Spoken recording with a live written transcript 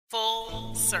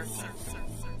Full circle.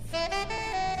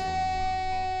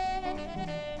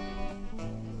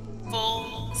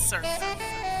 Full circle.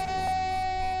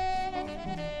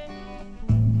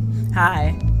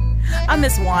 Hi, I'm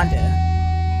Miss Wanda,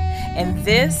 and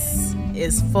this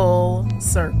is Full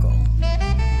Circle.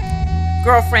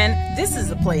 Girlfriend, this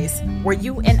is a place where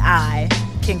you and I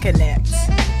can connect.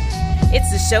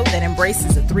 It's the show that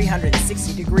embraces a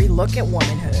 360-degree look at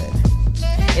womanhood.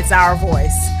 It's our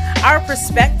voice, our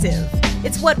perspective.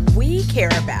 It's what we care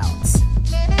about,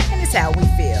 and it's how we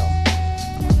feel.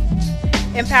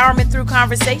 Empowerment through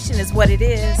conversation is what it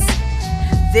is.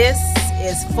 This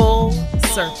is Full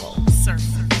Circle.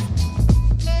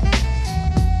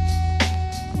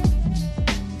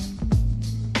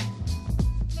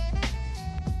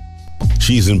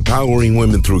 She's empowering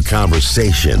women through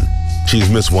conversation. She's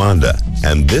Miss Wanda,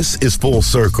 and this is Full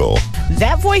Circle.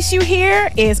 That voice you hear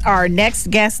is our next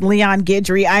guest, Leon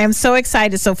Guidry. I am so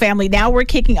excited. So, family, now we're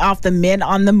kicking off the Men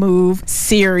on the Move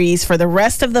series. For the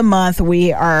rest of the month,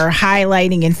 we are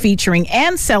highlighting and featuring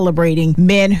and celebrating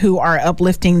men who are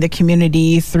uplifting the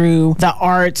community through the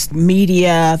arts,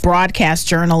 media, broadcast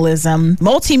journalism,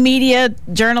 multimedia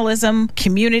journalism,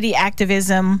 community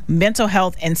activism, mental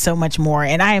health, and so much more.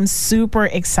 And I am super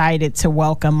excited to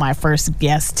welcome my first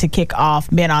guest to kick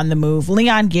off Men on the Move,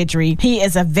 Leon Guidry. He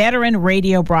is a veteran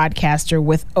radio broadcaster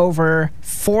with over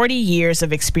 40 years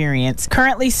of experience,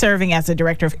 currently serving as the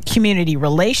Director of Community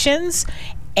Relations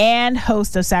and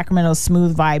host of Sacramento's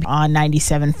Smooth Vibe on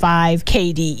 97.5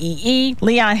 KDEE.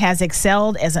 Leon has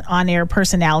excelled as an on-air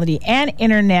personality and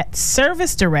internet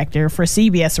service director for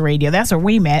CBS Radio. That's where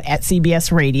we met, at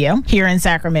CBS Radio here in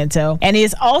Sacramento. And he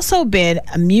has also been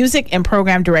a music and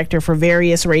program director for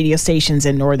various radio stations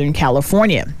in Northern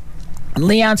California.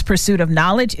 Leon's pursuit of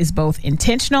knowledge is both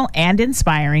intentional and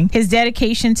inspiring. His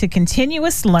dedication to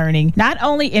continuous learning not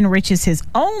only enriches his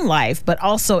own life, but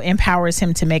also empowers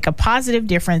him to make a positive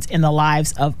difference in the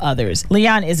lives of others.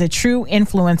 Leon is a true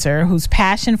influencer whose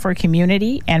passion for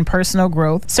community and personal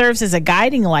growth serves as a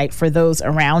guiding light for those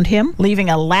around him, leaving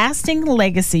a lasting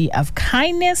legacy of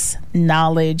kindness,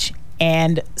 knowledge,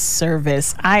 and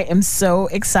service. I am so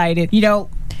excited. You know,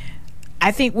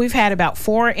 I think we've had about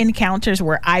 4 encounters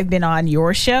where I've been on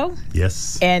your show.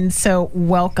 Yes. And so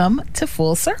welcome to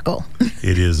Full Circle.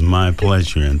 It is my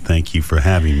pleasure, and thank you for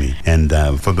having me. And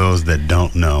for those that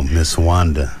don't know, Miss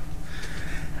Wanda,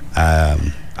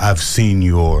 I've seen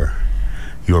your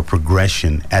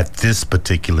progression at this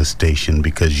particular station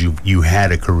because you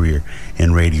had a career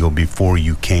in radio before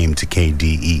you came to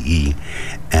KDEE.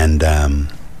 And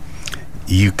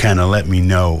you kind of let me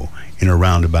know in a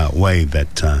roundabout way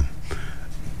that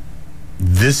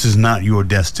this is not your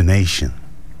destination,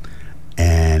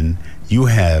 and you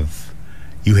have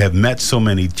met so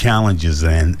many challenges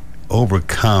and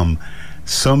overcome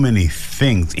so many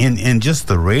things in just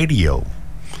the radio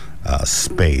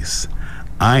space.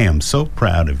 I am so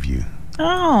proud of you.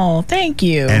 Oh, thank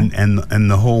you. And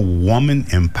the whole woman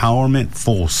empowerment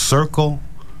Full Circle,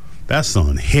 that's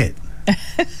on hit.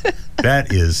 that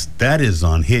is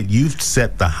on hit. You've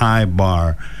set the high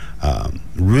bar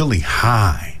really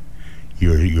high.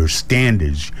 Your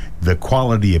standards, the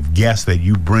quality of guests that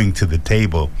you bring to the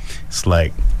table, it's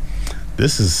like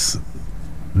this is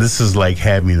like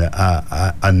having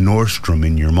a Nordstrom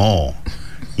in your mall.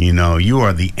 You know, you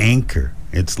are the anchor.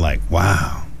 It's like,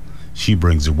 wow, she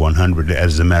brings a 100.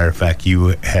 As a matter of fact,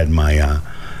 you had my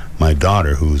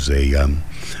daughter, who's an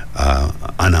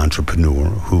entrepreneur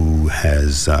who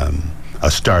has a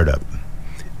startup,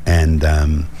 and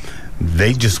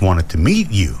they just wanted to meet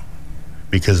you,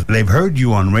 because they've heard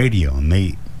you on radio, and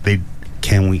they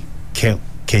can you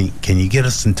get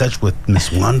us in touch with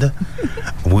Miss Wanda?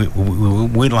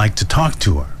 We'd like to talk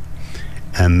to her,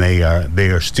 and they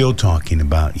are still talking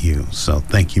about you. So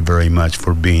thank you very much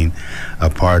for being a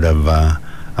part of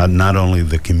not only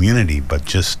the community, but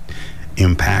just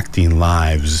impacting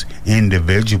lives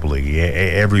individually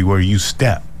everywhere you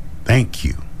step. Thank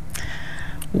you.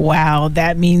 Wow,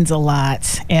 that means a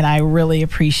lot, and I really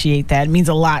appreciate that. It means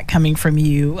a lot coming from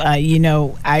you. You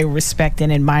know, I respect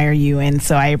and admire you, and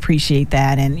so I appreciate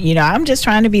that. And, you know, I'm just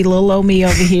trying to be little old me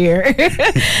over here,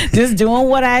 just doing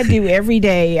what I do every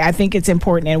day. I think it's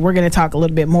important, and we're going to talk a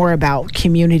little bit more about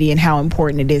community and how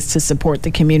important it is to support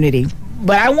the community.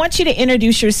 But I want you to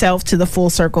introduce yourself to the Full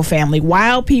Circle family.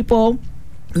 While people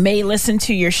may listen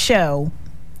to your show,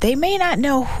 they may not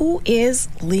know who is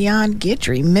Leon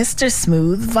Guidry, Mr.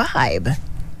 Smooth Vibe.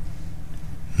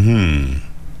 I'm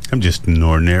just an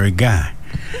ordinary guy.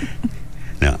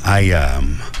 Now, I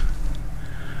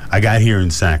got here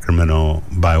in Sacramento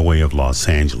by way of Los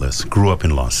Angeles. Grew up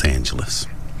in Los Angeles.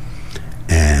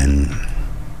 And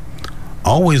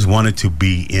always wanted to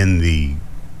be in the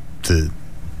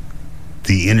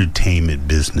entertainment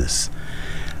business.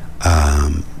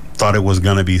 Thought it was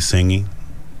going to be singing,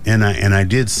 and I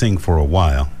did sing for a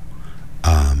while,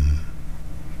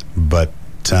 but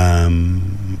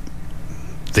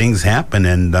things happened,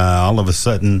 and all of a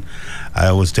sudden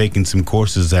I was taking some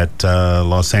courses at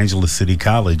Los Angeles City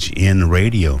College in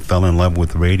radio, fell in love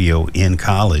with radio in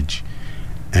college,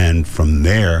 and from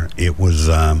there it was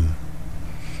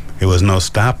no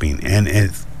stopping. And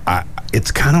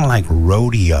it's kind of like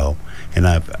rodeo, and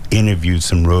I've interviewed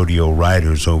some rodeo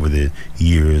riders over the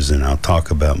years, and I'll talk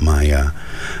about my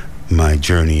my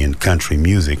journey in country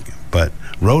music. But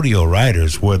rodeo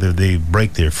riders, whether they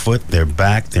break their foot, their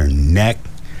back, their neck,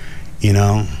 you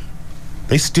know,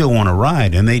 they still want to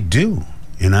ride, and they do.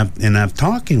 And I'm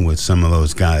talking with some of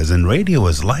those guys, and radio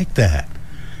is like that.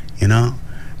 You know,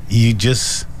 you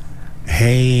just,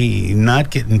 hey, not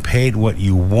getting paid what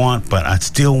you want, but I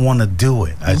still want to do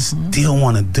it. I still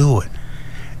want to do it.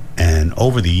 And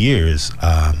over the years,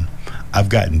 I've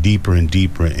gotten deeper and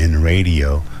deeper in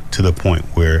radio to the point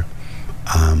where,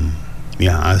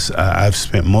 I've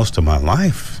spent most of my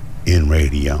life in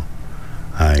radio.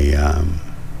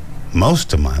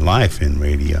 Most of my life in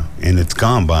radio, and it's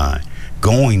going by,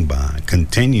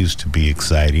 continues to be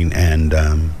exciting, and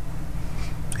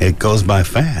it goes by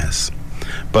fast.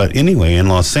 But anyway, in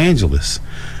Los Angeles,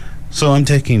 so I'm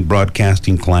taking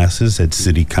broadcasting classes at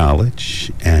City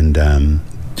College, and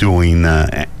doing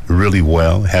really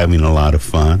well, having a lot of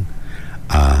fun.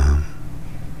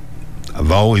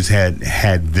 I've always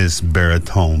had this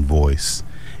baritone voice,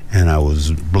 and I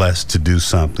was blessed to do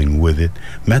something with it.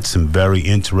 Met some very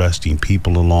interesting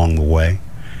people along the way.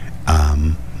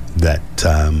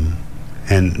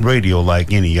 And radio,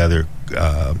 like any other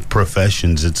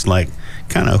professions, it's like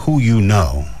kind of who you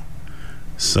know.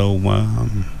 So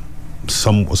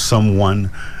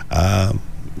someone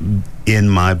in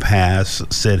my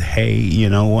past said, hey, you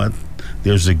know what?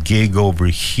 There's a gig over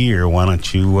here. Why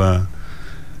don't you?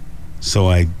 So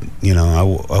I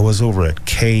was over at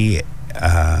Kiss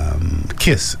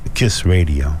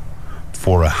Radio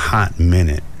for a hot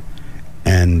minute,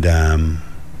 and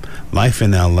life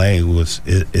in LA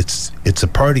it's a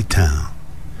party town,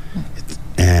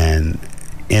 and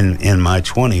in my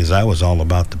 20s I was all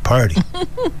about the party,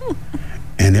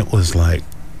 and it was like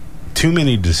too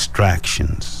many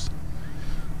distractions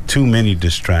to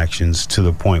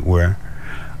the point where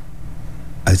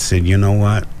I said, you know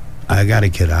what, I got to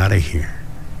get out of here.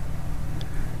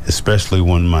 Especially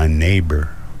when my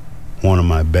neighbor, one of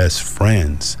my best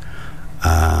friends,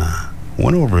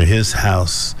 went over his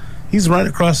house. He's right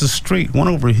across the street. Went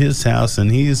over his house,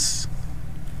 and he's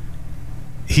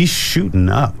shooting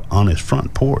up on his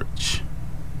front porch.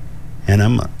 And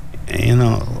I'm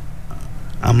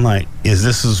like, is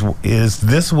this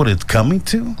what it's coming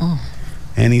to? Mm.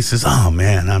 And he says, oh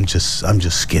man, I'm just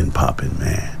skin popping,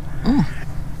 man. Mm.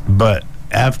 But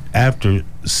after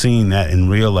seeing that and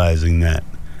realizing that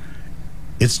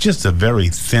it's just a very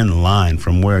thin line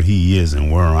from where he is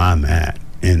and where I'm at,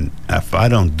 and if I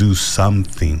don't do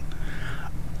something,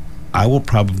 I will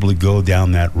probably go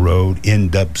down that road,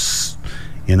 end up,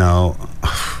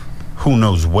 who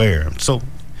knows where. So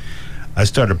I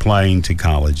started applying to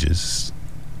colleges,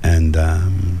 and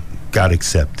got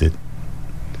accepted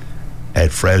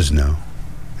at Fresno.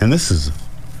 And this is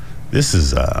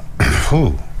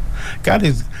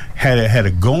had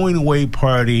a going away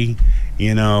party.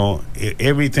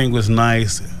 Everything was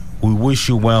nice. We wish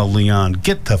you well, Leon.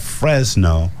 Get to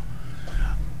Fresno.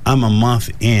 I'm a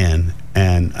month in,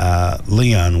 and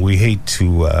Leon, we hate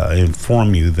to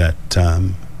inform you that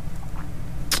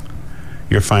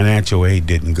your financial aid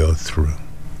didn't go through.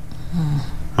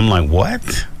 I'm like,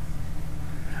 what?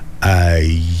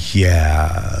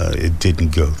 Yeah, it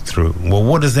didn't go through. Well,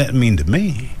 what does that mean to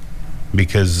me?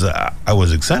 Because I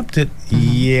was accepted. Mm-hmm.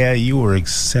 Yeah, you were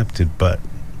accepted, but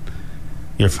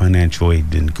your financial aid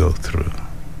didn't go through.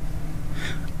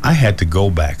 I had to go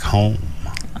back home.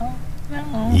 Oh,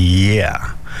 no.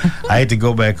 Yeah. I had to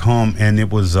go back home, and it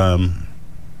was an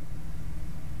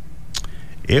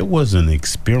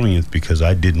experience because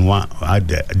I did not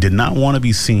want to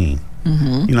be seen.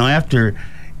 Mm-hmm. After,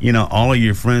 all of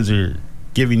your friends are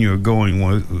giving you a going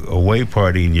away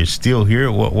party and you're still here,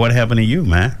 what happened to you,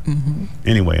 man? Mm-hmm.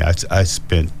 Anyway, I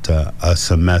spent a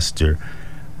semester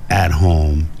at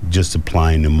home just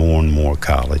applying to more and more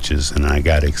colleges, and I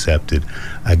got accepted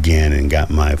again and got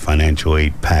my financial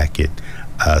aid packet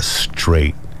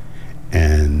straight,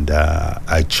 and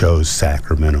I chose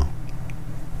Sacramento.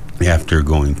 After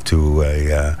going to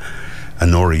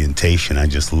an orientation, I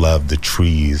just loved the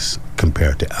trees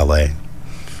compared to LA.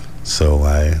 So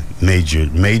I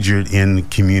majored in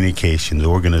communications,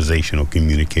 organizational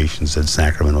communications at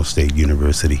Sacramento State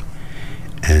University,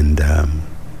 and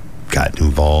got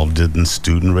involved in the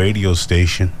student radio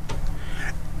station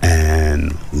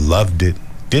and loved it.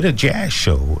 Did a jazz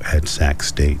show at Sac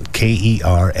State,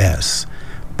 KERS,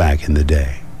 back in the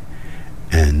day.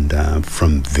 And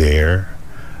from there,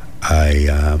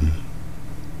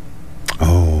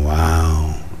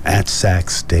 at Sac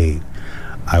State,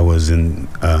 I was in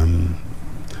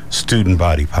student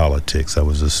body politics. I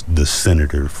was the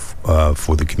senator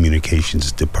for the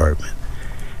communications department.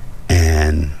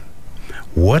 And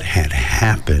what had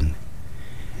happened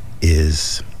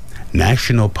is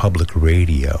National Public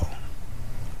Radio,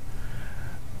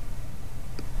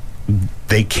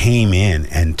 they came in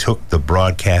and took the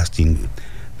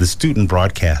student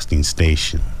broadcasting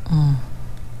station.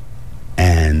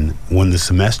 And when the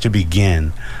semester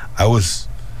began, I was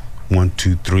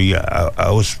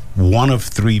I was one of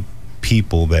 3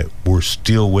 people that were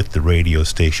still with the radio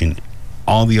station.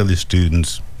 All the other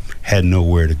students had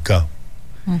nowhere to go.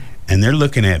 And they're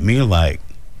looking at me like,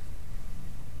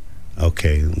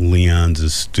 okay, Leon's a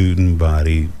student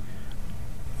body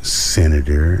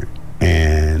senator,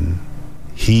 and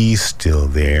he's still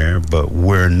there, but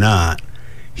we're not.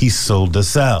 He sold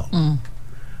us out.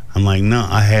 I'm like, no,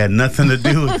 I had nothing to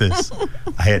do with this.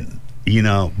 I had,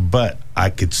 but I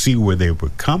could see where they were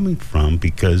coming from,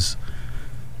 because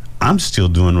I'm still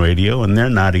doing radio and they're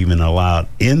not even allowed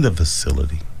in the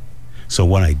facility. So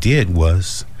what I did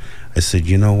was, I said,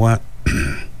 you know what?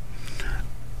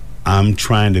 I'm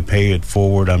trying to pay it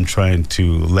forward. I'm trying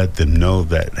to let them know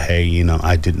that, hey,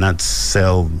 I did not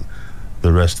sell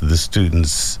the rest of the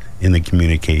students in the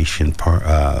communication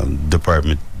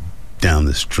department down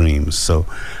the stream. So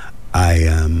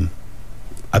I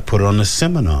put on a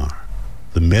seminar,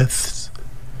 The Myths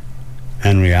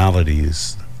and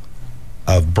Realities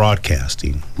of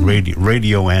Broadcasting,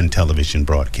 radio and television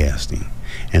broadcasting.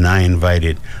 And I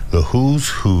invited the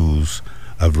who's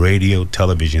of radio,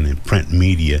 television, and print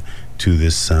media to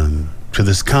this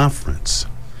conference.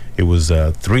 It was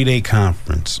a 3-day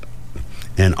conference,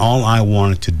 and all I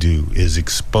wanted to do is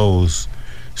expose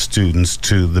students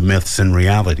to the myths and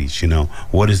realities.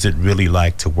 What is it really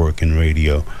like to work in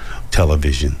radio,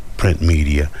 television, print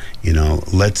media?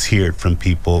 Let's hear it from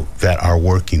people that are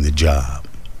working the job.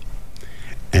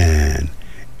 And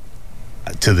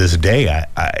to this day,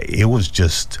 it was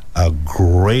just a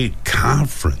great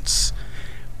conference.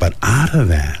 But out of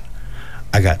that,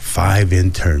 I got 5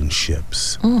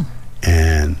 internships.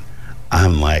 And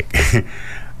I'm like,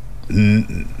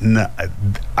 no,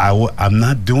 I'm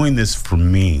not doing this for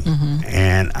me.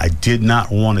 And I did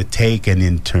not want to take an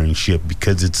internship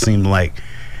because it seemed like,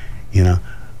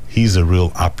 he's a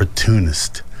real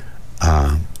opportunist.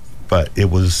 But it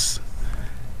was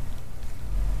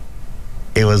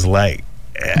like,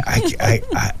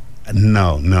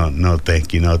 no,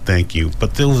 thank you.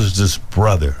 But there was this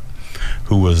brother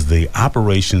who was the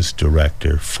operations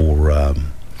director for,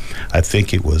 I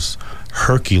think it was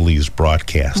Hercules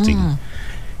Broadcasting.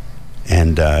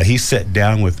 And he sat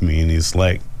down with me and he's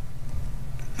like,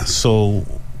 so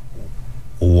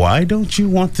why don't you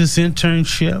want this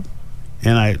internship?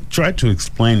 And I tried to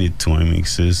explain it to him. He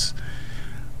says,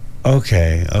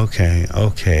 okay,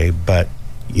 but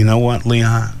you know what,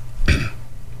 Leon?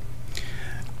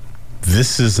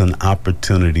 This is an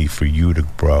opportunity for you to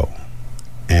grow.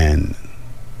 And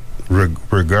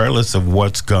regardless of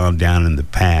what's gone down in the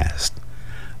past,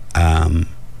 don't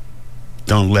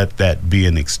let that be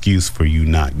an excuse for you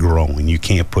not growing. You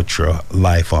can't put your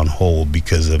life on hold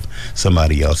because of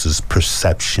somebody else's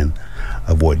perception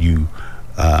of what you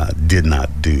did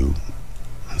not do.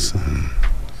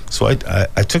 So I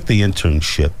took the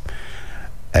internship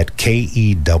at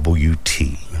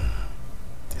KEWT.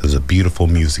 It was a beautiful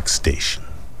music station.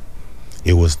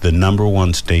 It was the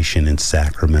 #1 station in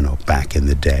Sacramento back in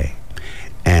the day.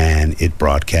 And it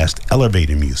broadcast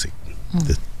elevator music,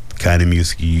 the kind of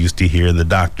music you used to hear in the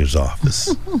doctor's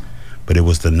office. But it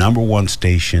was the #1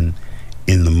 station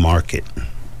in the market.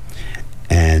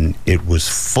 And it was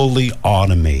fully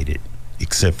automated,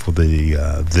 except for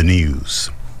the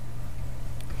news.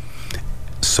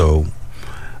 So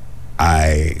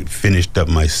I finished up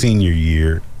my senior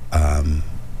year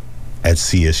at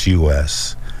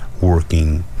CSUS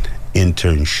working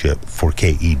internship for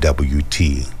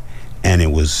KEWT. And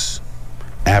it was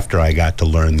after I got to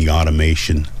learn the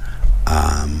automation,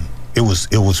 it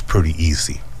was pretty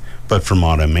easy. But from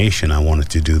automation, I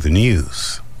wanted to do the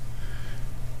news.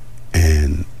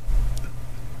 And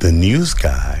the news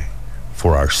guy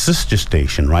for our sister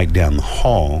station right down the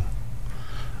hall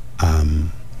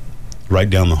right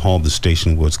down the hall, the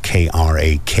station was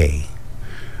KRAK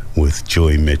with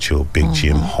Joey Mitchell, Big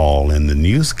Jim Hall, and the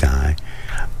news guy.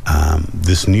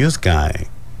 This news guy,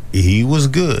 he was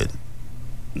good.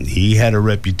 He had a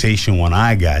reputation when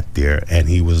I got there, and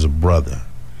he was a brother.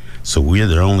 So we're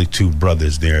the only two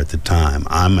brothers there at the time.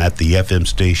 I'm at the FM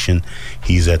station.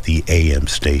 He's at the AM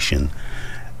station.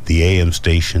 The AM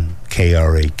station,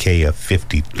 KRAK, a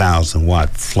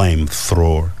 50,000-watt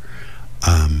flamethrower.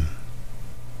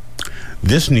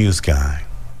 This news guy,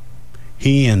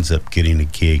 he ends up getting a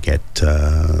gig at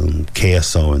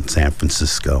KSO in San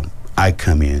Francisco. I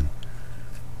come in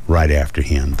right after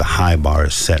him. The high bar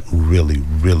is set really,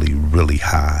 really, really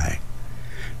high.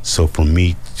 So for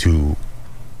me to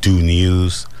do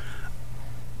news,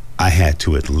 I had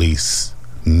to at least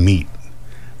meet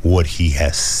what he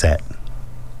has set.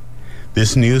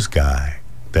 This news guy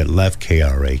that left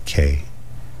KRAK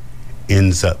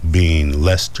ends up being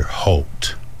Lester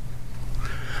Holt.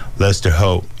 Lester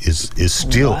Holt is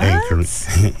still anchoring.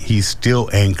 He's still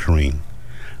anchoring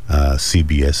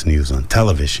CBS News on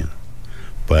television,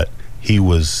 but he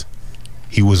was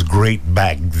great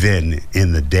back then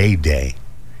in the day,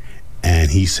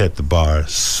 and he set the bar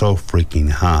so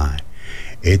freaking high.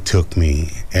 It took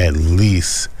me at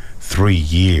least 3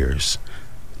 years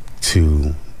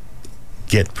to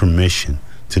get permission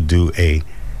to do a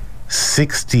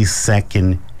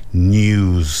 60-second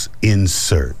news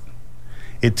insert.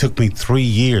 It took me 3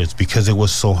 years because it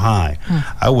was so high.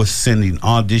 I was sending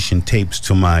audition tapes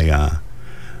to my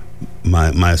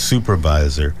my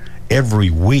supervisor every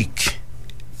week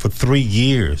for 3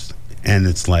 years, and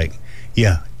it's like,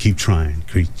 yeah, keep trying,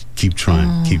 keep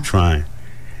trying,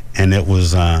 and it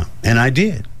was, and I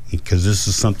did, because this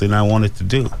is something I wanted to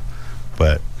do.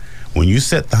 But when you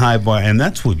set the high bar, and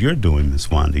that's what you're doing,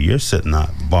 Miss Wanda, you're setting that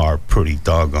bar pretty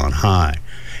doggone high.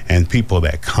 And people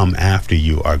that come after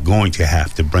you are going to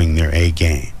have to bring their A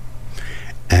game.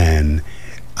 And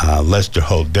Lester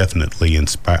Holt definitely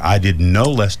inspired. I didn't know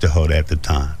Lester Holt at the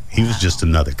time. He was just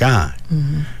another guy.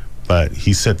 But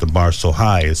he set the bar so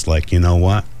high, it's like, you know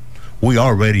what? We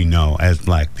already know as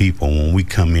black people, when we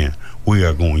come in, we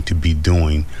are going to be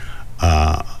doing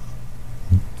the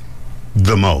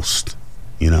most.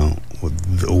 You know,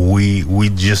 we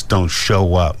just don't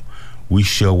show up. We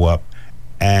show up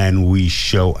and we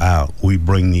show out. We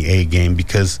bring the A game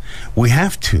because we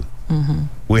have to.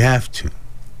 We have to.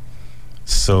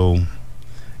 So,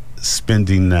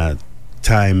 spending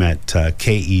time at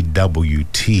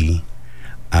KEWT,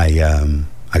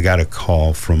 I got a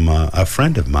call from a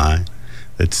friend of mine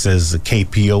that says the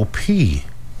KPOP,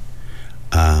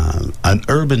 an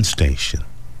urban station,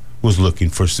 was looking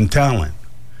for some talent.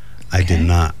 I did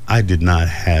not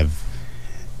have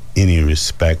any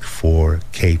respect for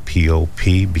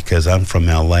KPOP because I'm from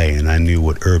LA and I knew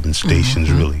what urban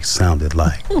stations really sounded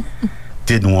like.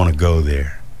 Didn't want to go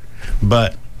there.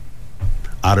 But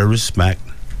out of respect,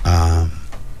 I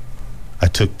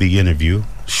took the interview,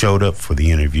 showed up for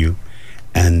the interview,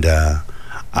 and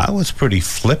I was pretty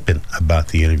flippant about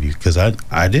the interview because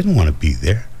I didn't want to be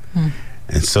there.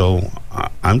 And so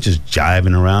I'm just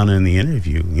jiving around in the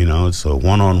interview. You know, it's a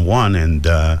one-on-one, and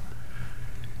the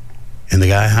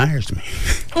guy hires me.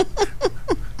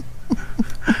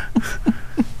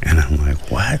 And I'm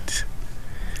like, what?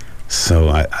 So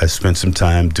I spent some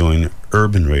time doing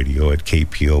urban radio at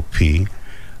KPOP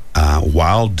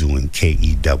while doing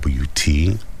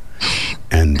KEWT.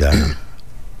 And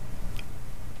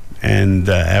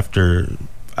after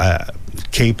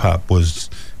K-pop was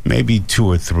maybe 2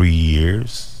 or 3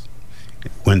 years,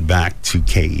 went back to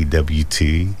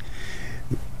KEWT,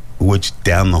 which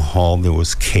down the hall there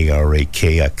was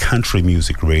KRAK, a country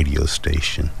music radio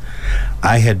station.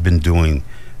 I had been doing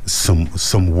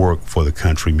some work for the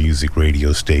country music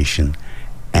radio station,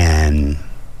 and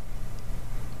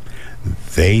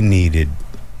they needed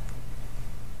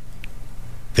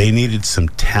some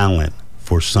talent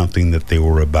for something that they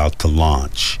were about to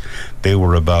launch. They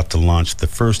were about to launch the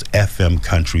first FM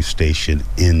country station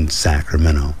in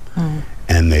Sacramento,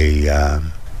 and they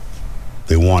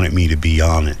wanted me to be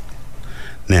on it.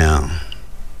 Now,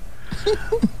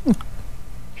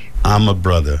 I'm a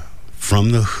brother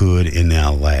from the hood in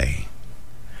LA.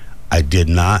 I did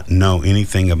not know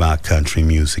anything about country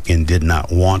music and did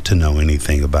not want to know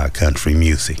anything about country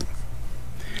music.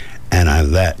 And I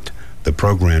let the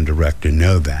program director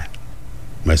know that.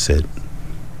 I said,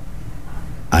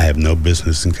 I have no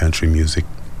business in country music.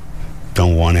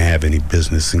 Don't want to have any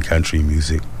business in country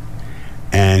music.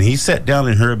 And he sat down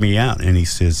and heard me out, and he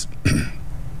says,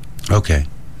 okay,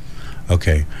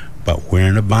 but we're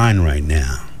in a bind right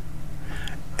now.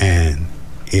 And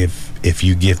if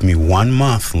you give me 1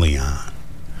 month, Leon,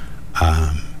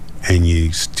 and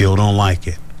you still don't like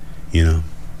it,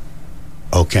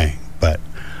 okay, but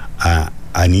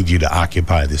I need you to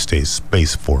occupy this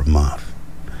space for a month.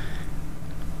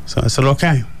 So I said,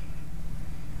 okay.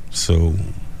 So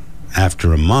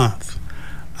after a month,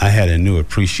 I had a new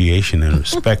appreciation and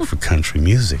respect for country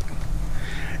music.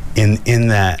 In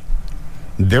that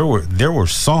there were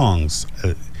songs,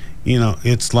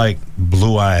 it's like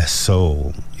Blue Eye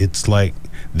Soul. It's like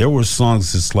there were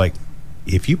songs. It's like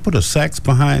if you put a sax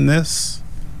behind this,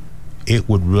 it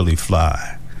would really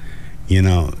fly.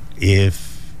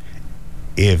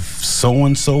 If so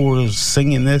and so was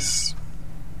singing this,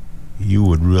 you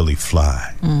would really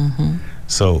fly. Mm-hmm.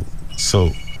 So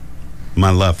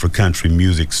my love for country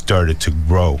music started to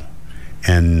grow,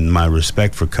 and my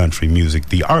respect for country music,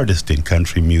 the artist in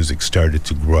country music, started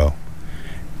to grow.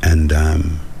 And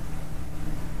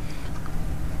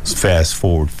fast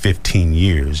forward 15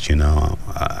 years,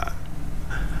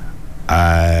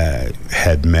 I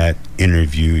had met,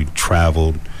 interviewed,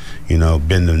 traveled,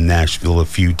 been to Nashville a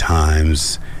few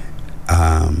times,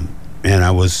 and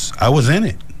I was in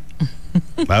it.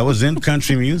 I was in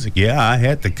country music. Yeah, I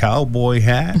had the cowboy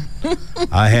hat.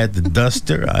 I had the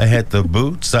duster. I had the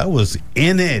boots. I was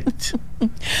in it.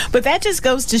 But that just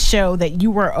goes to show that you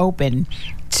were open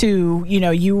to,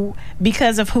 you,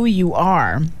 because of who you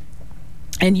are,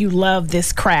 and you love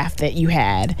this craft that you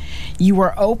had, you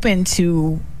were open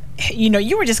to,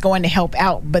 you were just going to help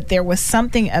out, but there was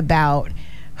something about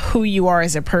who you are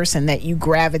as a person that you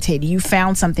gravitated. You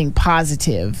found something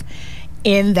positive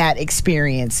in that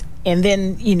experience. And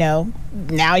then,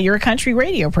 now you're a country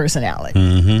radio personality,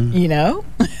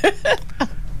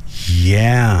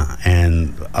 Yeah,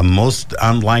 and a most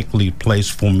unlikely place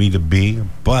for me to be.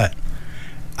 But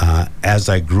as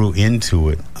I grew into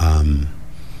it,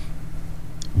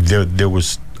 there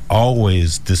was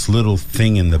always this little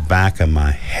thing in the back of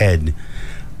my head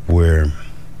where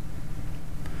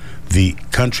the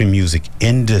country music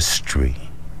industry,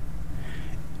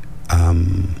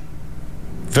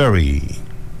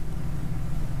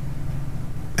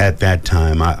 at that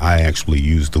time, I actually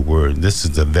used the word, this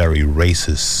is a very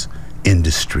racist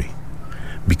industry,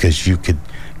 because you could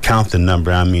count the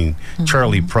number. I mean, mm-hmm.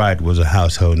 Charlie Pride was a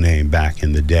household name back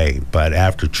in the day, but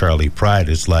after Charlie Pride,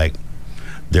 it's like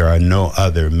there are no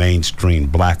other mainstream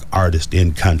black artists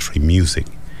in country music.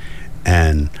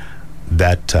 And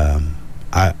that,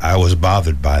 I was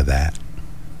bothered by that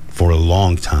for a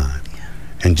long time.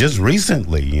 And just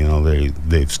recently,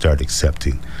 they've started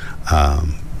accepting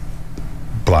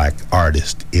black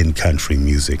artists in country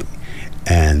music,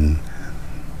 and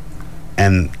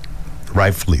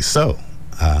rightfully so.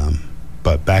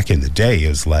 But back in the day, it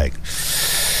was like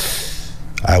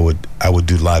I would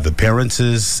do live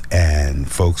appearances, and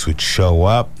folks would show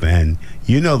up, and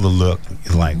the look,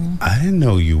 like, mm-hmm. I didn't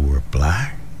know you were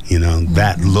black, mm-hmm.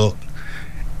 that look,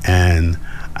 and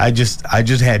I just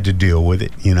had to deal with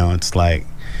it. It's like,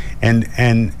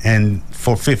 and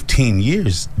for 15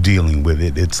 years dealing with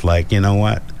it, it's like, you know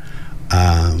what?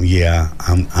 I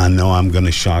know I'm going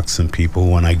to shock some people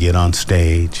when I get on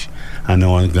stage. I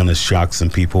know I'm going to shock some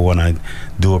people when I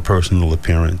do a personal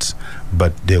appearance.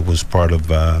 But it was part of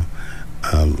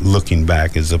looking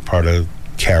back as a part of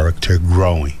character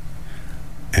growing.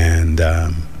 And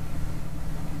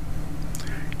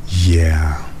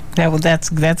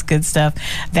That's good stuff.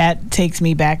 That takes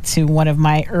me back to one of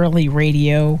my early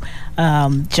radio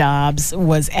jobs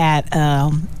was at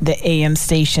the AM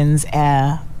stations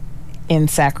in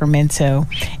Sacramento,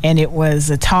 and it was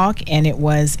a talk, and it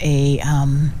was it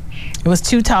was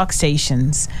two talk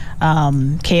stations,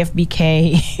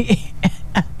 KFBK.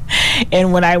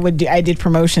 And when I did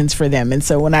promotions for them. And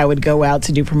so when I would go out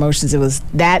to do promotions, it was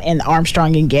that and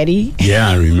Armstrong and Getty. Yeah,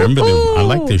 I remember them. I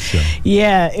like this show.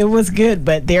 Yeah, it was good.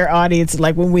 But their audience,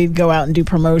 like when we'd go out and do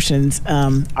promotions,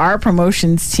 our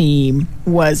promotions team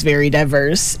was very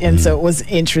diverse. And so it was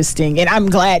interesting. And I'm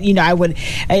glad, I would,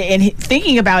 and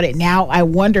thinking about it now, I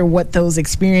wonder what those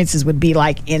experiences would be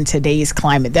like in today's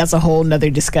climate. That's a whole nother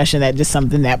discussion. That just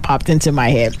something that popped into my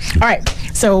head. All right.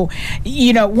 So,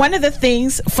 one of the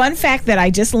things, fun fact that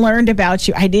I just learned about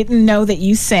you, I didn't know that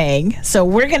you sang. So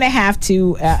we're going to have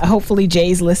to, hopefully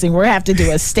Jay's listening, we're going to have to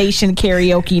do a station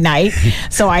karaoke night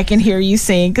so I can hear you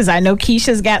sing, because I know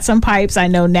Keisha's got some pipes. I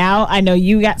know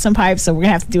you got some pipes. So we're going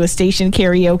to have to do a station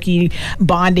karaoke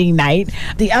bonding night.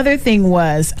 The other thing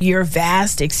was your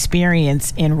vast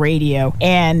experience in radio.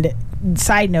 And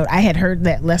side note, I had heard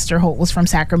that Lester Holt was from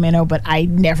Sacramento, but I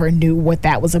never knew what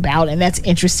that was about. And that's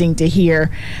interesting to hear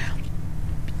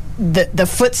the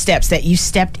footsteps that you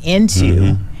stepped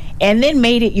into and then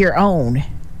made it your own.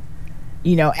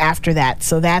 after that.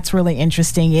 So that's really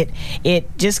interesting.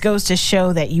 It just goes to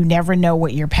show that you never know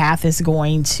what your path is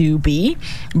going to be.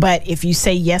 But if you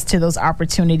say yes to those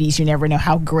opportunities, you never know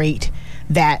how great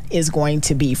that is going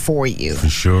to be for you. For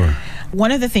sure.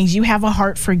 One of the things, you have a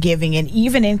heart for giving, and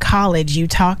even in college, you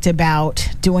talked about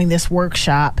doing this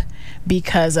workshop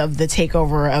because of the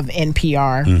takeover of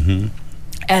NPR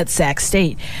at Sac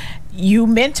State. You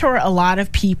mentor a lot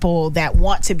of people that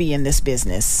want to be in this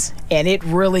business, and it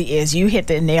really is, you hit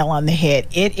the nail on the head.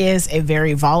 It is a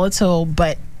very volatile,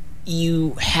 but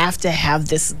you have to have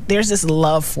this, there's this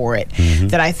love for it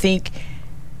that I think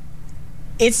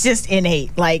it's just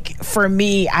innate. Like for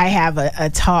me, I have a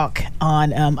talk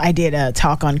on, I did a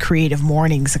talk on Creative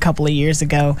Mornings a couple of years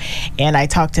ago, and I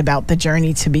talked about the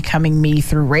journey to becoming me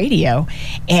through radio.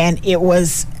 And it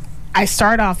was, I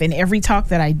start off in every talk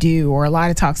that I do, or a lot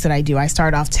of talks that I do, I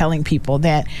start off telling people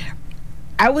that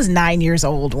I was 9 years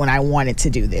old when I wanted to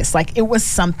do this. Like it was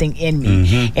something in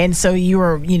me. And so you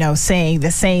were, saying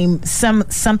the same,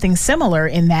 something similar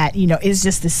in that, it's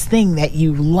just this thing that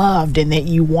you loved and that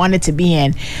you wanted to be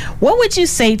in. What would you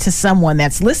say to someone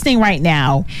that's listening right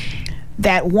now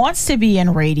that wants to be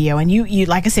in radio? And you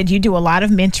like I said, you do a lot of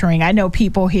mentoring. I know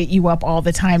people hit you up all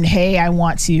the time. Hey, I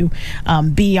want to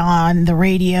be on the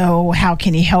radio. How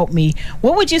can you help me?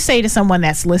 What would you say to someone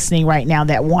that's listening right now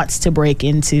that wants to break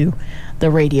into the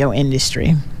radio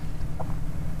industry?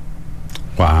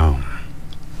 Wow.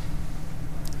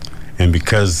 And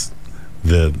because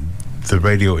the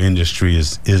radio industry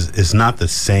is not the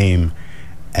same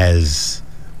as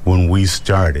when we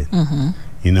started.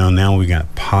 Now we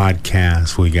got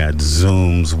podcasts, we got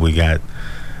Zooms,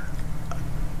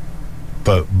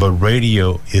 but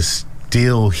radio is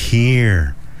still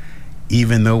here.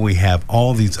 Even though we have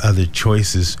all these other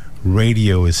choices,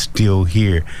 radio is still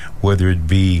here. Whether it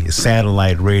be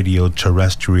satellite radio,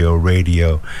 terrestrial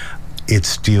radio, it's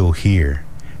still here.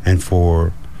 And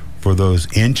for those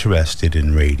interested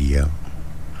in radio,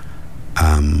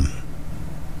 I'd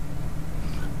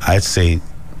say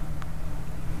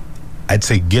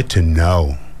get to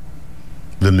know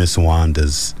the Miss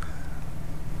Wandas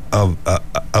of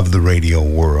the radio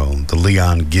world, the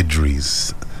Leon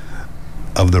Guidrys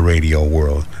of the radio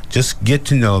world. Just get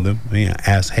to know them.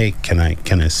 Ask, hey, can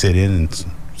I sit in and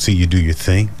see you do your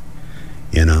thing?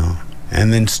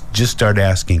 And then just start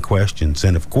asking questions.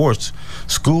 And of course,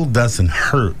 school doesn't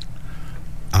hurt.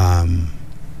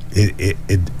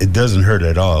 It doesn't hurt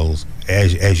at all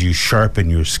as you sharpen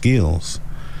your skills.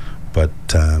 But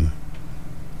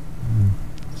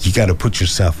you got to put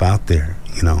yourself out there.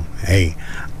 Hey,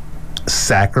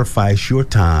 sacrifice your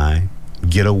time,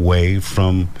 get away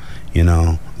from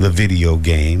the video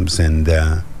games, and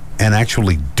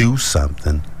actually do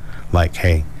something. Like,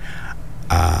 hey,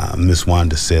 Miss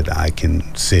Wanda said I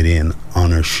can sit in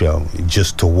on her show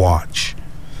just to watch,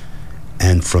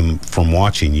 and from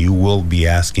watching, you will be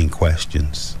asking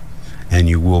questions, and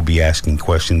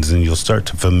you'll start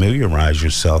to familiarize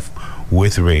yourself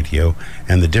with radio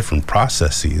and the different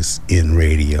processes in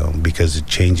radio, because it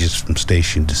changes from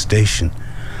station to station.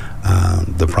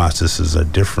 The processes are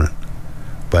different.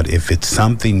 But if it's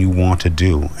something you want to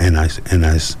do, and I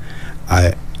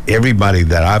everybody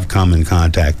that I've come in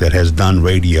contact that has done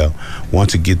radio,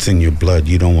 once it gets in your blood,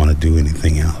 you don't want to do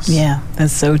anything else. Yeah,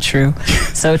 that's so true.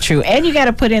 So true. And you got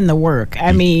to put in the work.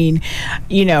 I mean,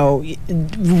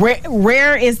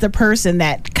 rare is the person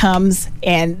that comes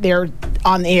and they're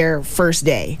on the air first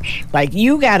day. Like,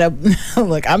 you got to,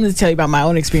 look, I'm going to tell you about my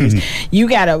own experience. You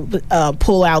got to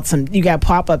you got to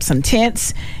pop up some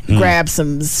tents, grab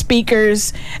some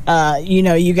speakers,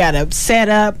 you got to set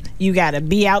up, you got to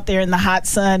be out there in the hot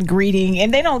sun greeting.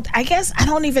 And I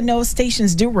don't even know if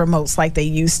stations do remotes like they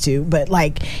used to, but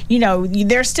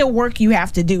there's still work you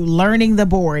have to do, learning the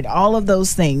board, all of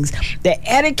those things, the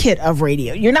etiquette of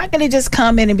radio. You're not going to just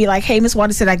come in and be like, hey, Miss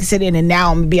Wanda said I can sit in and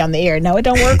now I'm going to be on the air. No, it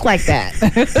don't work like that.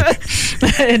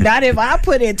 Not if I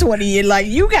put in 20 years. Like,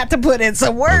 you got to put in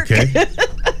some work. Okay.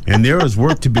 And there is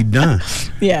work to be done.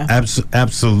 Yeah.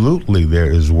 Absolutely,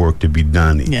 there is work to be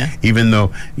done. Yeah. Even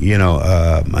though,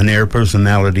 an air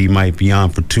personality might be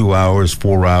on for 2 hours,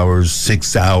 4 hours,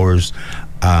 6 hours,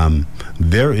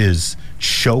 there is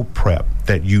show prep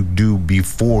that you do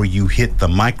before you hit the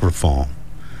microphone.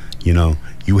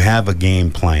 You have a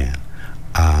game plan,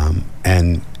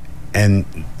 and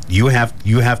you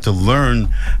have to learn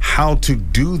how to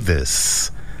do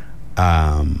this.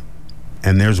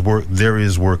 And there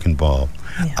is work involved.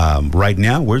 Yeah. Right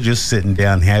now, we're just sitting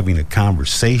down having a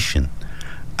conversation,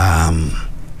 and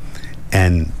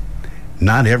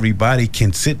not everybody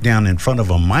can sit down in front of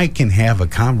a mic and have a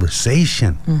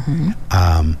conversation.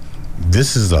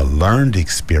 this is a learned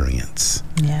experience.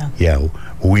 Yeah,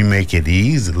 we make it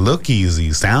easy, look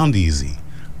easy, sound easy,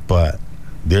 but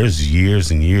there's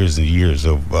years and years and years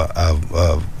of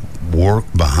work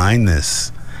behind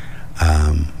this.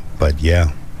 But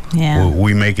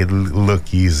we make it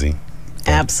look easy.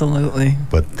 Absolutely.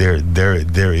 But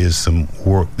there is some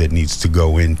work that needs to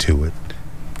go into it.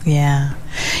 Yeah.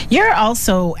 You're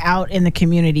also out in the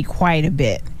community quite a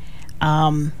bit.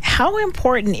 How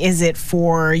important is it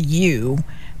for you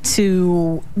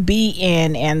to be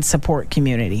in and support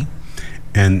community?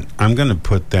 And I'm going to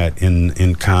put that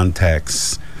in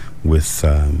context with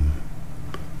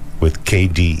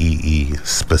KDEE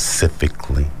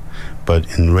specifically,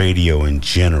 but in radio in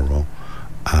general.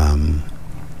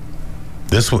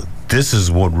 This is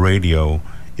what radio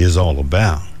is all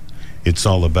about. It's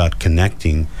all about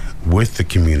connecting with the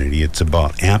community. It's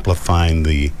about amplifying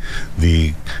the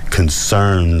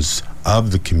concerns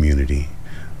of the community,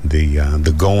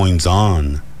 the goings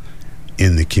on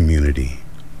in the community.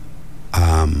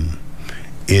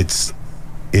 It's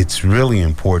really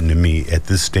important to me at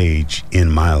this stage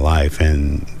in my life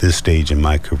and this stage in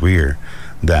my career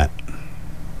that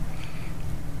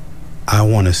I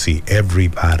want to see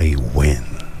everybody win.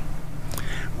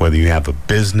 Whether you have a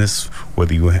business,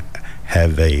 whether you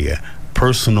have a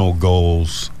personal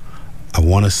goals, I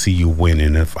want to see you win.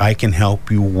 And if I can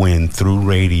help you win through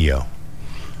radio,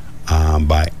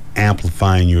 by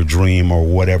amplifying your dream or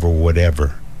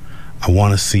whatever, I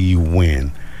want to see you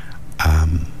win.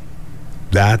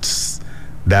 That's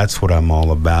what I'm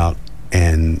all about.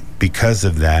 And because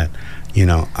of that,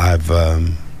 I've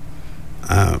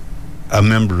a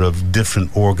member of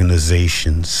different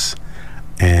organizations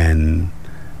and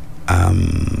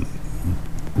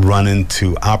run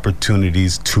into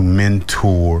opportunities to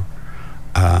mentor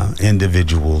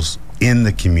individuals in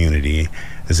the community.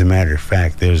 As a matter of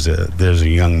fact, there's a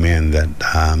young man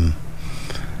that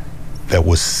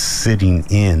was sitting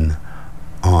in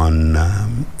on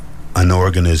an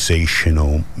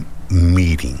organizational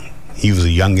meeting. He was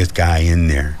the youngest guy in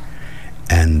there,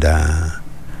 and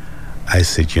I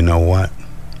said, you know what?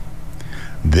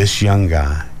 This young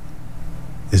guy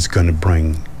is going to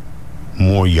bring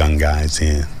more young guys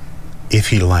in if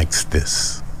he likes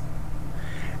this.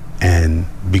 And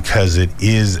because it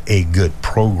is a good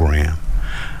program,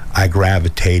 I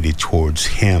gravitated towards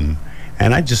him,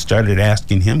 and I just started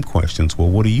asking him questions. Well,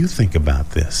 what do you think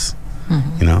about this?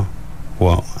 Mm-hmm.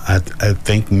 Well, I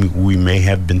think we may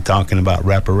have been talking about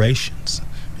reparations,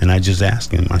 and I just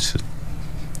asked him. I said,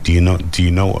 do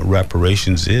you know what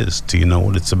reparations is? Do you know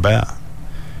what it's about?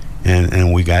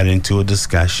 And we got into a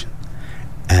discussion,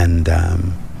 and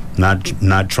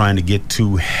not trying to get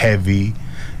too heavy,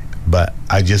 but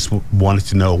I just wanted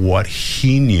to know what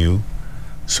he knew,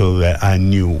 so that I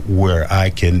knew where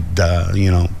I can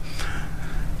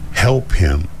help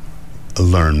him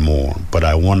learn more. But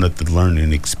I wanted the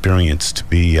learning experience to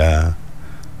be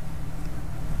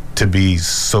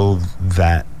so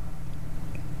that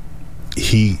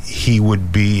he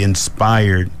would be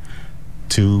inspired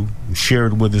to share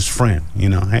it with his friend.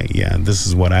 Hey, yeah, this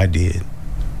is what I did,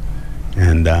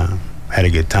 and had a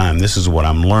good time. This is what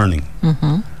I'm learning.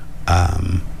 Mm-hmm.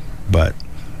 But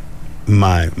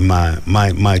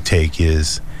my take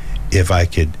is, if I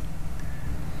could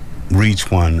reach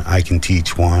one, I can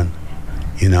teach one.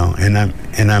 And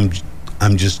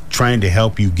I'm just trying to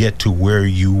help you get to where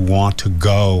you want to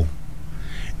go.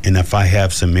 And if I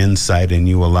have some insight and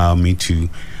you allow me to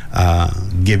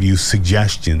give you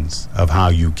suggestions of how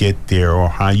you get there, or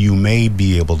how you may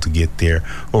be able to get there,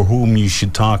 or whom you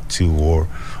should talk to, or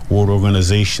what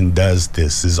organization does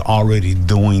this, is already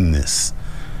doing this.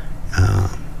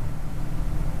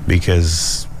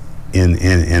 Because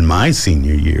in my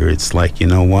senior year, it's like, you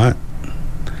know what?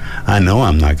 I know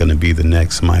I'm not going to be the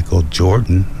next Michael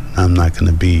Jordan. I'm not going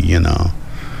to be,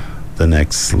 the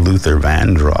next Luther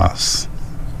Vandross.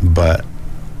 But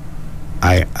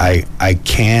I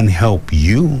can help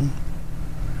you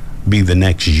be the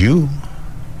next you,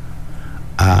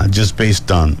 just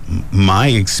based on my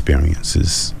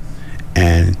experiences.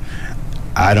 And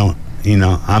I don't,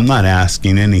 I'm not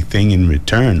asking anything in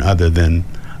return other than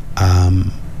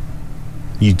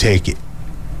you take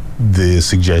the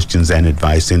suggestions and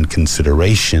advice in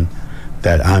consideration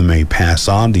that I may pass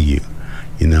on to you.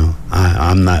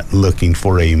 I'm not looking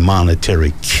for a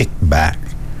monetary kickback.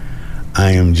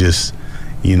 I am just,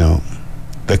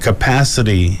 the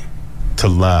capacity to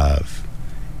love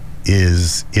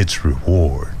is its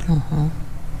reward. Mm-hmm.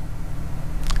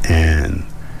 And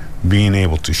being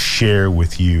able to share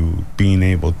with you, being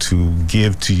able to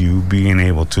give to you, being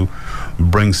able to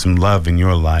bring some love in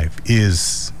your life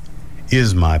is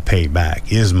is my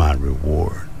payback, is my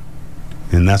reward.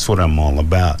 And that's what I'm all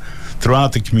about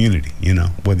throughout the community,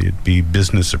 whether it be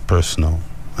business or personal.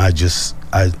 I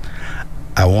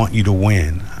want you to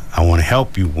win. I want to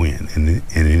help you win in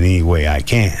any way I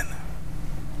can.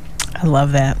 I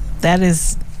love that.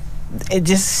 It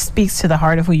just speaks to the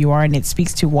heart of who you are, and it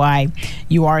speaks to why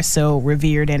you are so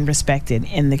revered and respected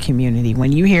in the community.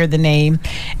 When you hear the name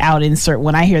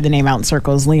when I hear the name out in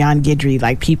circles, Leon Guidry,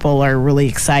 like, people are really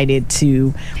excited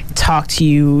to talk to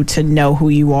you, to know who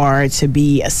you are, to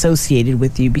be associated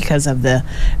with you because of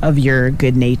your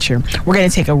good nature. We're going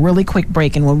to take a really quick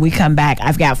break, and when we come back,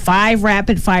 I've got 5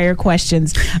 rapid fire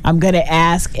questions I'm going to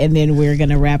ask, and then we're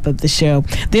going to wrap up the show.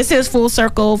 This is Full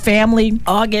Circle Family.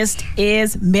 August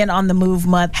is Men on the Move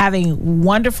month, having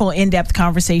wonderful in-depth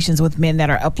conversations with men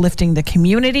that are uplifting the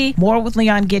community. More with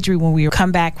Leon Guidry when we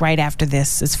come back right after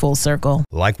this. It's Full Circle.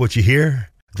 Like what you hear?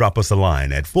 Drop us a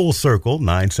line at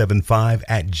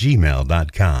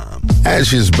fullcircle975@gmail.com.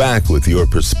 Ash is back with your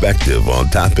perspective on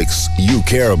topics you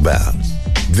care about.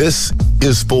 This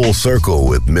is Full Circle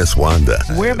with Miss Wanda.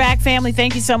 We're back, family.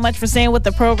 Thank you so much for staying with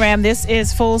the program. This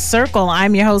is Full Circle.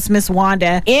 I'm your host, Miss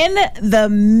Wanda. In the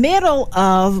middle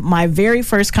of my very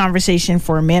first conversation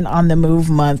for Men on the Move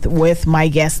month with my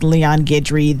guest, Leon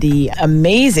Guidry, the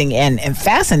amazing and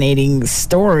fascinating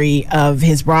story of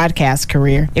his broadcast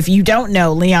career. If you don't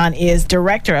know, Leon is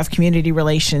Director of Community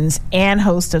Relations and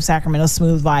host of Sacramento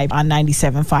Smooth Vibe on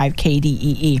 97.5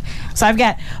 KDEE. So I've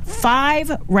got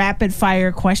 5 rapid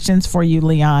fire questions for you,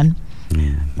 Leon.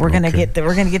 We're gonna get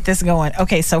this going.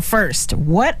 Okay, so first,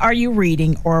 what are you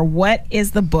reading, or what is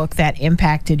the book that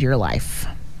impacted your life?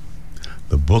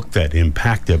 The book that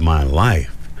impacted my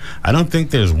life. I don't think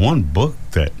there's one book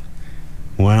that.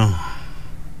 Well,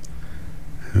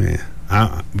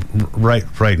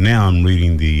 right now I'm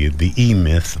reading the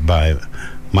E-Myth by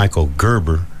Michael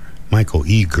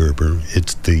E. Gerber.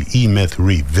 It's the E-Myth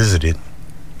Revisited.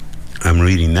 I'm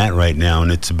reading that right now,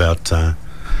 and it's about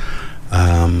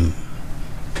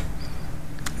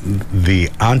the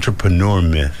entrepreneur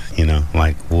myth.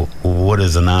 Like, what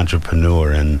is an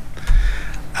entrepreneur, and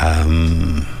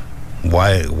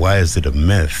why is it a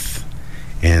myth?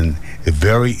 And a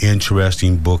very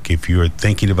interesting book if you're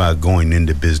thinking about going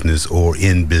into business or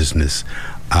in business.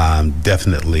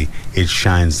 Definitely, it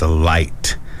shines a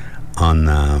light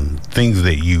on things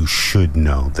that you should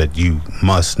know, that you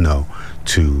must know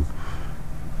to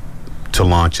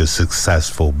launch a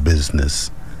successful business.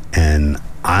 And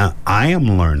I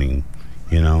am learning,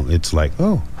 it's like,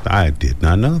 oh, I did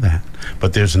not know that.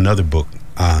 But there's another book.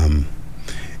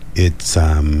 It's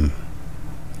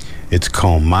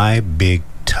called My Big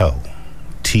Toe,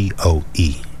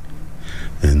 TOE.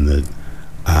 And the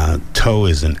TOE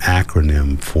is an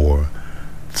acronym for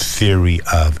Theory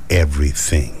of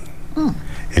Everything.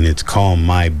 And it's called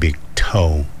My Big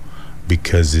Toe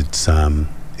because it's a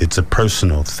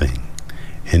personal thing.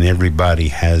 And everybody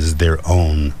has their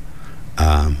own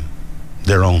toe,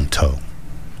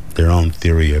 their own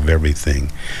theory of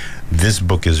everything. This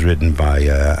book is written by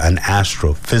an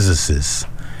astrophysicist,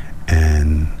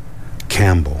 and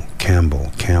Campbell.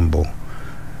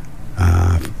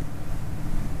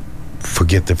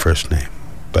 Forget the first name,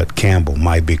 but Campbell,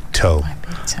 My Big Toe. My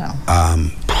Big Toe.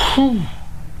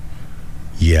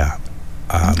 Yeah.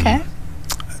 Okay.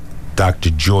 Dr.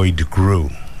 Joy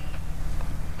DeGruy.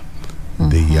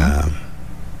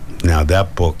 Now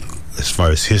that book, as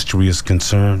far as history is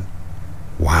concerned,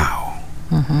 wow.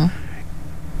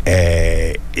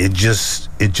 It just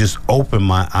opened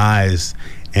my eyes,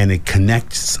 and it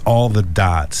connects all the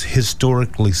dots.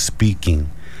 Historically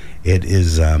speaking, it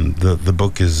is the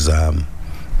book is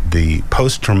the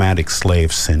post-traumatic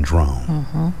slave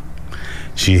syndrome.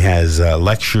 She has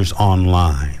lectures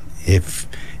online. If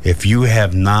you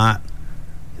have not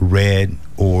read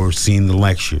or seen the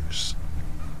lectures,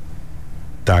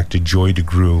 Dr. Joy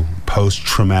DeGruy,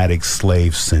 Post-Traumatic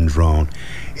Slave Syndrome,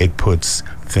 it puts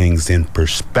things in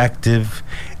perspective,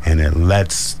 and it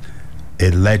lets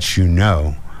you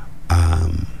know.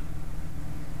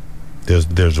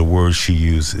 There's a word she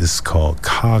uses. It's called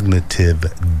cognitive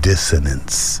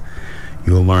dissonance.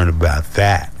 You'll learn about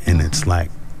that, and it's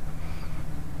like,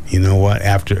 you know what?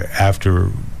 After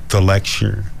the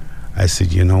lecture, I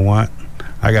said, you know what?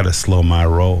 I got to slow my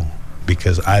roll,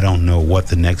 because I don't know what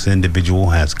the next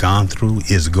individual has gone through,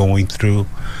 is going through,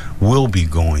 will be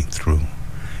going through.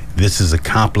 This is a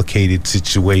complicated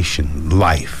situation,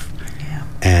 life. Yeah.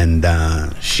 And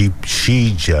she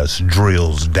just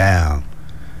drills down.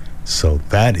 So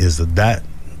that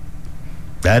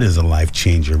That is a life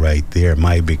changer right there.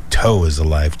 My Big Toe is a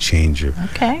life changer.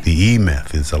 Okay. The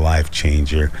E-Myth is a life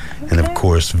changer. Okay. And of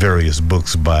course, various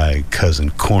books by cousin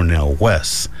Cornel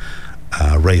West.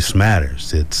 Race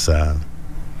Matters. It's,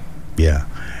 yeah.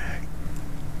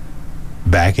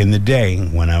 Back in the day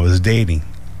when I was dating,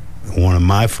 one of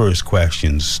my first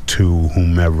questions to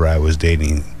whomever I was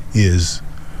dating is,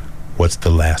 what's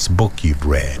the last book you've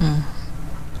read?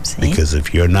 Because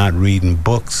if you're not reading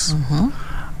books,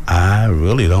 I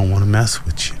really don't want to mess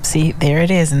with you. See, there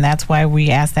it is. And that's why we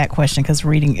asked that question, because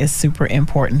reading is super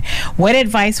important. What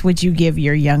advice would you give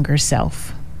your younger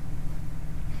self?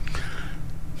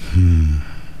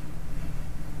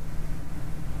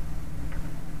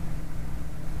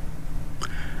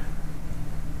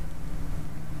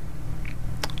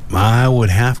 I would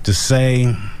have to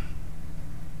say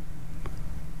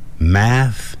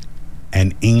math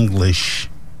and English.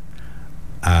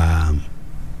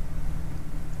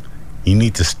 You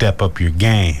need to step up your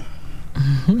game.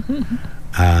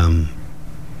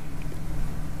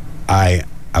 I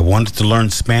wanted to learn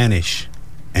Spanish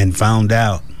and found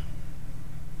out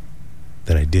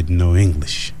that I didn't know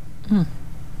English.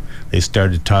 They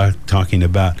started talking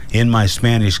about, in my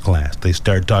Spanish class, they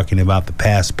started talking about the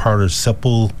past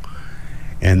participle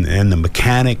and the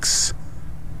mechanics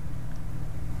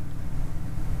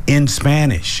in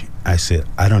Spanish. I said,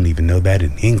 I don't even know that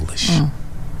in English.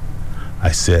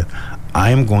 I said,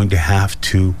 I am going to have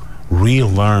to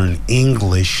relearn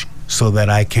English so that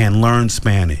I can learn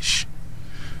Spanish.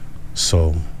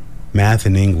 So math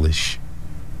and English,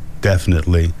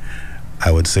 definitely,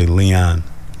 I would say, Leon,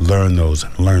 learn those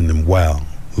and learn them well.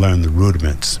 Learn the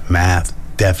rudiments. Math,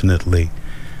 definitely.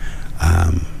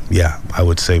 I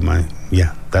would say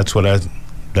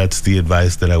that's the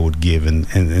advice that I would give.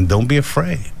 And don't be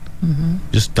afraid.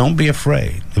 Just don't be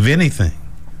afraid of anything.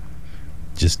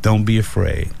 Just don't be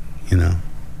afraid, I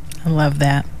love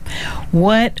that.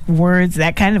 What words,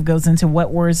 that kind of goes into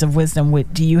what words of wisdom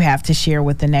do you have to share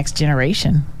with the next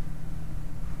generation?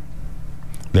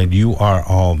 That you are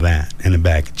all that in a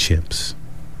bag of chips.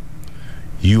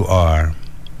 You are.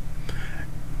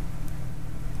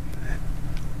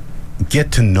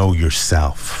 Get to know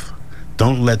yourself.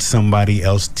 Don't let somebody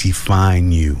else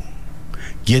define you.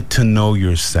 Get to know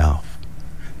yourself.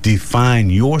 Define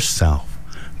yourself.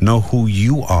 Know who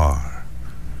you are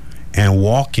and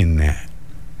walk in that,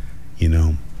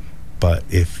 But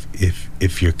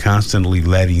if you're constantly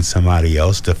letting somebody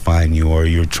else define you, or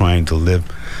you're trying to live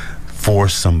for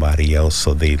somebody else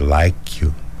so they like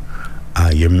you,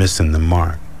 you're missing the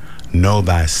mark. Know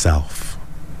thyself.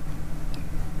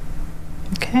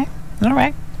 Okay. All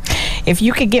right. If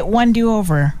you could get one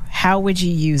do-over, how would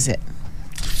you use it?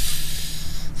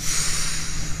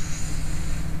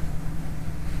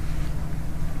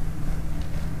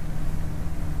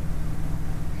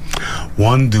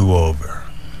 One do-over.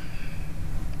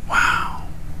 Wow.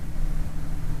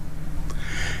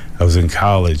 I was in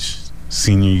college,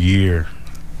 senior year,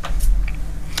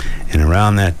 and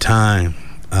around that time,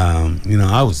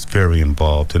 I was very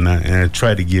involved, and I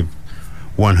tried to give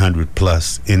 100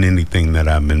 plus in anything that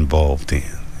I'm involved in.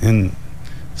 And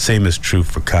same is true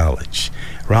for college.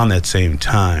 Around that same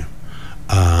time,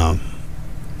 my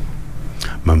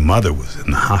mother was in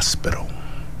the hospital,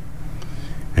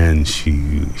 and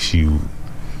she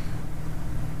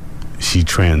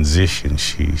transitioned.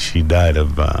 She died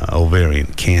of ovarian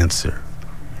cancer,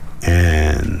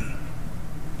 and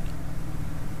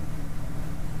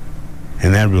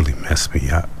that really messed me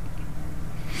up.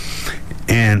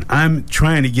 And I'm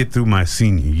trying to get through my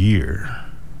senior year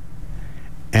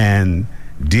and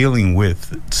dealing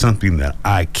with something that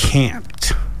I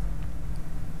can't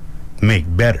make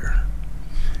better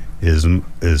is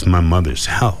my mother's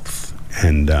health.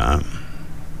 And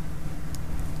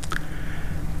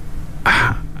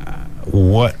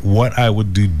what I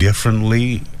would do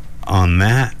differently on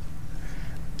that,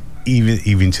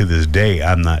 even to this day,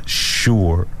 I'm not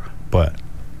sure. But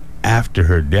after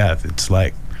her death, it's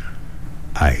like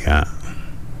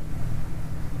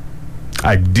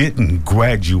I didn't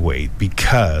graduate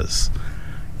because,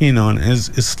 and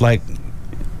it's like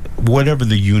whatever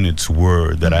the units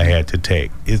were that I had to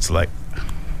take, it's like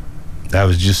I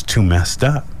was just too messed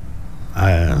up.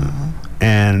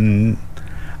 And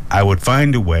I would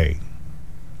find a way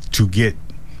to get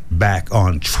back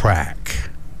on track.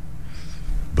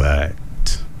 But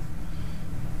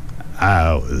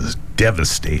I was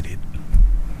devastated.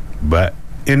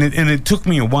 And it took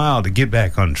me a while to get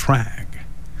back on track.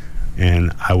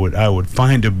 And I would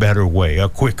find a better way, a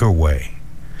quicker way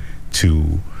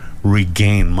to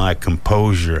regain my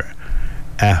composure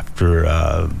after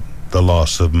the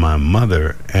loss of my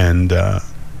mother. And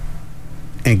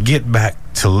and get back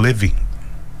to living.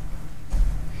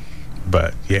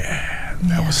 But yeah,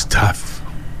 that was tough.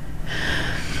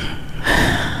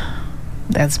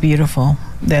 That's beautiful.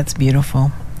 That's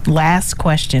beautiful. Last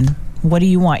question. What do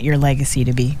you want your legacy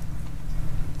to be?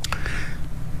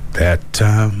 That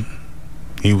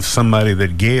he was somebody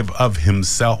that gave of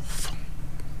himself.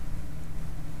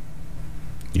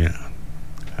 Yeah.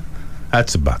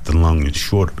 That's about the long and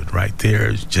short of it right there.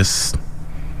 It's just,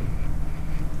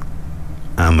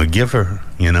 I'm a giver,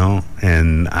 you know,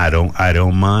 and I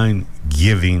don't mind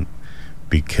giving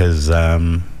because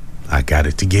I got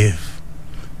it to give,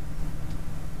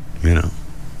 you know.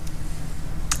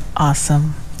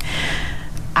 Awesome.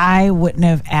 I wouldn't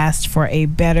have asked for a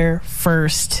better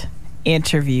first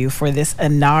interview for this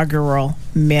inaugural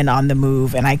Men on the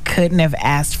Move, and I couldn't have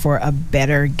asked for a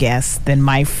better guest than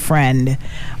my friend,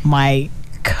 my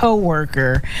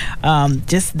co-worker,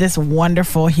 just this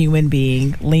wonderful human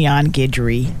being, Leon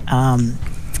Guidry.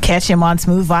 Catch him on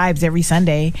Smooth Vibes every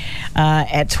Sunday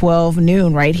at 12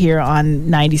 noon right here on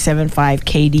 97.5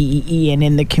 KDEE and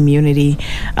in the community.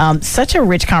 Such a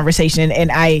rich conversation,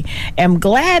 and I am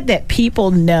glad that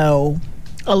people know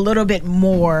a little bit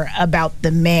more about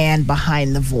the man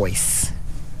behind the voice.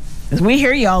 'Cause we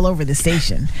hear you all over the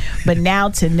station, but now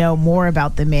to know more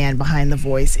about the man behind the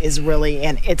voice is really,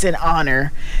 and it's an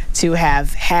honor to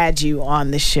have had you on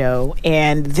the show.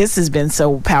 And this has been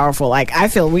so powerful. Like, I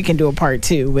feel we can do a part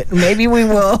 2, but maybe we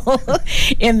will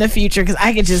in the future, because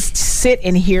I could just sit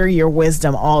and hear your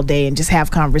wisdom all day and just have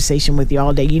conversation with you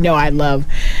all day. You know, I love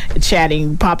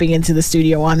chatting, popping into the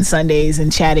studio on Sundays and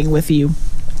chatting with you.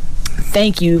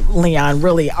 Thank you, Leon.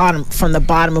 Really, from the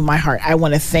bottom of my heart, I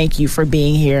want to thank you for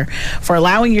being here, for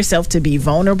allowing yourself to be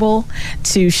vulnerable,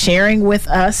 to sharing with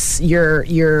us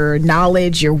your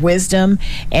knowledge, your wisdom,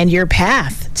 and your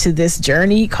path to this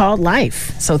journey called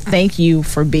life. So thank you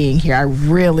for being here. I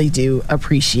really do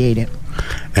appreciate it.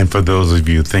 And for those of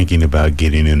you thinking about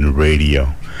getting into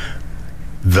radio,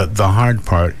 the hard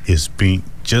part is being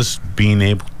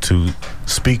able to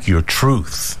speak your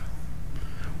truth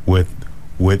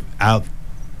without,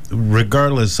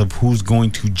 regardless of who's going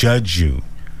to judge you.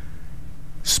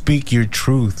 Speak your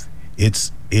truth.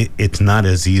 It's not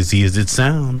as easy as it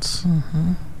sounds.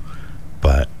 Mm-hmm.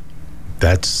 But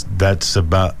that's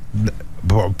about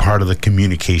part of the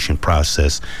communication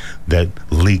process that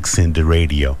leaks into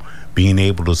radio. Being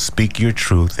able to speak your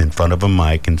truth in front of a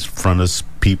mic, in front of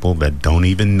people that don't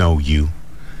even know you,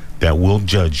 that will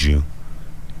judge you,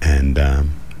 and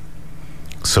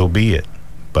so be it.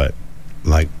 But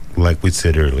like we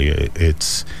said earlier,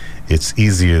 it's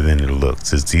easier than it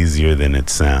looks. It's easier than it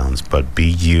sounds. But be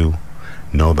you,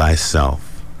 know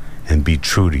thyself, and be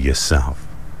true to yourself,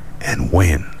 and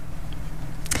win.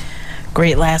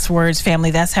 Great last words,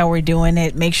 family. That's how we're doing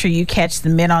it. Make sure you catch the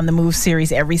Men on the Move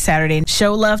series every Saturday.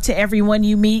 Show love to everyone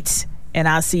you meet, and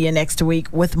I'll see you next week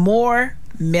with more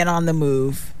Men on the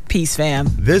Move. Peace, fam.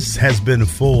 This has been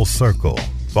Full Circle.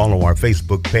 Follow our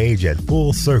Facebook page at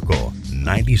Full Circle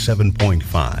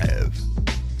 97.5.